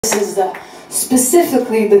This is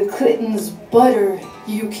specifically the Klittens Butter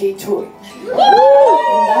UK tour. And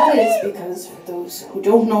that is because, for those who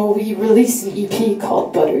don't know, we released an EP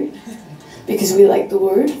called Butter, because we like the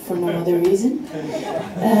word for no other reason.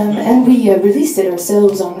 And we released it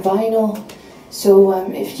ourselves on vinyl. So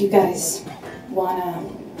if you guys wanna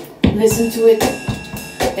listen to it,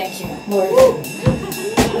 thank you, Lord.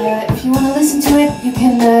 If you wanna listen to it, you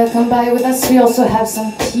can come by with us. We also have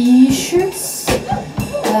some t-shirts.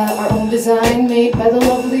 Our own design made by the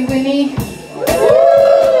lovely Winnie. We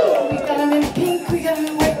got them in pink, we got them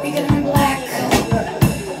in white, we got them in black.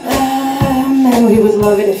 And we would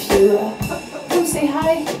love it if you come say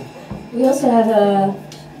hi. We also have a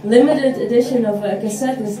limited edition of a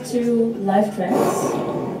cassette with 2 live tracks.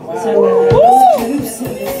 Wow. So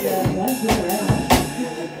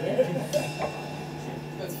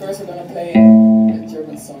But first we're gonna play a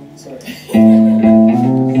German song, sorry.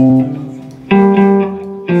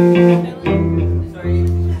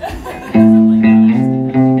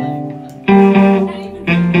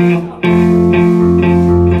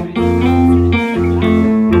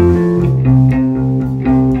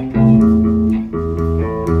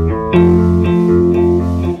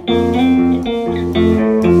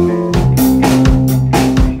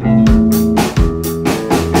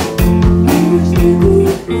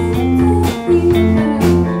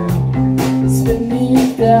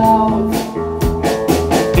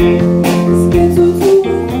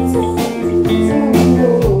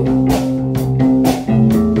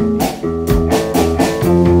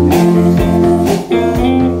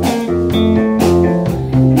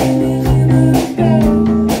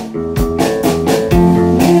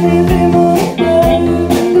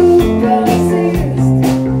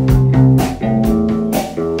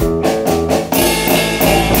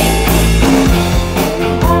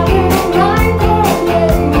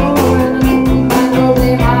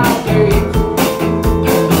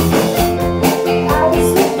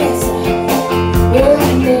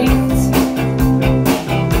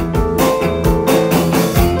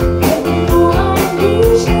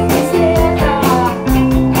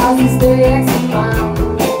 Stay